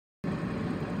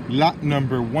Lot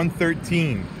number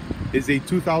 113 is a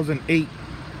 2008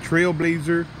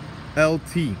 Trailblazer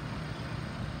LT.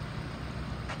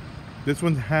 This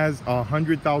one has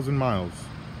 100,000 miles.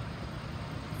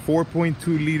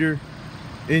 4.2 liter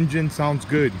engine, sounds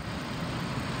good.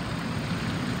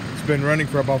 It's been running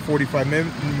for about 45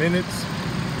 minutes.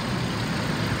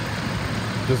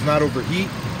 Does not overheat.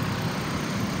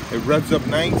 It revs up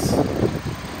nice.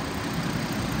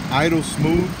 Idle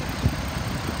smooth.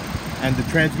 And the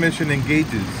transmission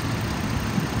engages.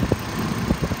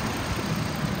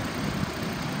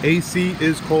 AC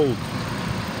is cold.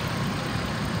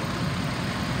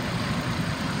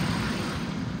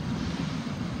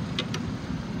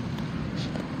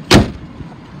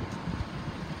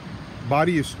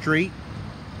 Body is straight.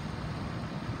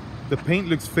 The paint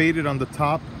looks faded on the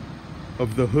top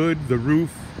of the hood, the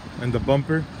roof, and the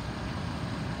bumper.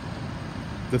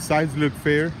 The sides look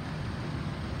fair.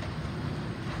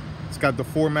 It's got the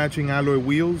 4 matching alloy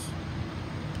wheels.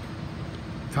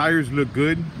 Tires look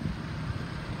good.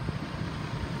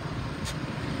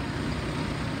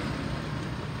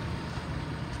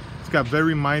 It's got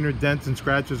very minor dents and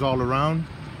scratches all around.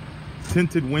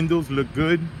 Tinted windows look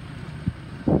good.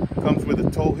 Comes with a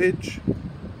tow hitch.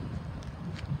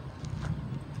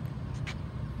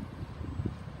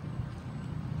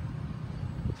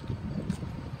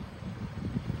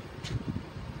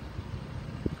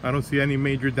 I don't see any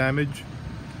major damage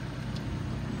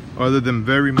other than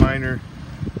very minor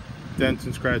dents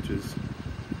and scratches.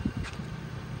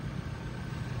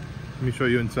 Let me show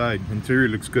you inside. Interior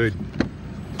looks good.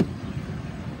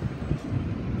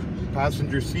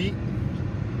 Passenger seat,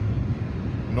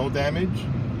 no damage.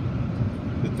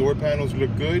 The door panels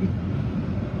look good.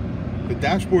 The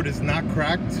dashboard is not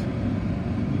cracked,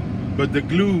 but the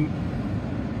glue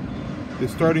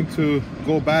is starting to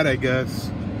go bad, I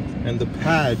guess, and the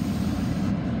pad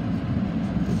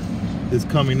is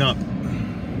coming up,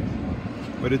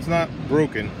 but it's not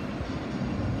broken.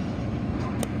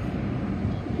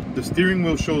 The steering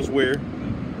wheel shows wear.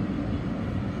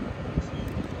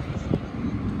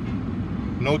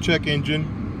 No check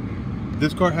engine.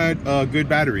 This car had a good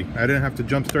battery. I didn't have to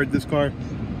jump start this car.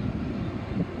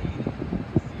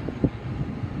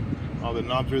 All the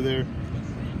knobs are there.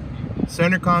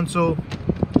 Center console,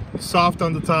 soft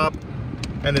on the top,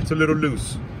 and it's a little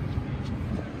loose.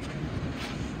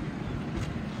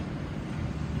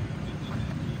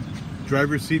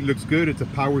 Driver's seat looks good. It's a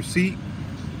power seat.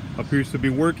 Appears to be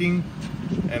working,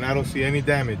 and I don't see any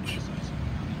damage.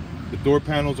 The door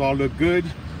panels all look good.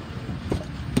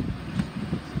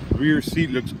 Rear seat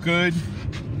looks good.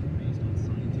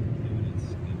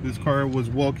 This car was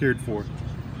well cared for.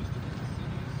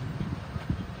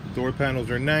 Door panels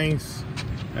are nice,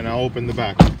 and I'll open the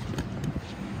back.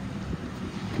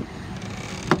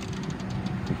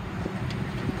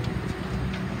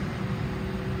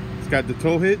 It's got the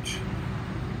tow hitch.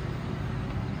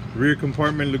 Rear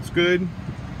compartment looks good.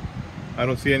 I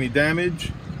don't see any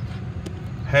damage.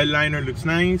 Headliner looks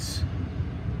nice.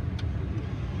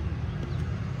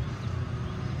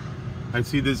 I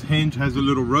see this hinge has a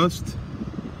little rust.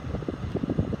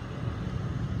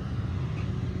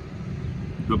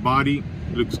 The body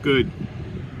looks good.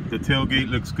 The tailgate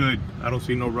looks good. I don't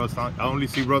see no rust on. I only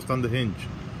see rust on the hinge.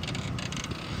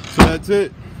 So that's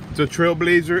it. It's a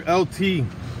Trailblazer LT.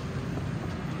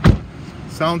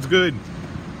 Sounds good.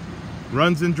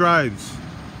 Runs and drives.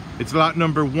 It's lot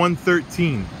number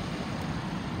 113.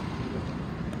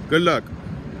 Good luck.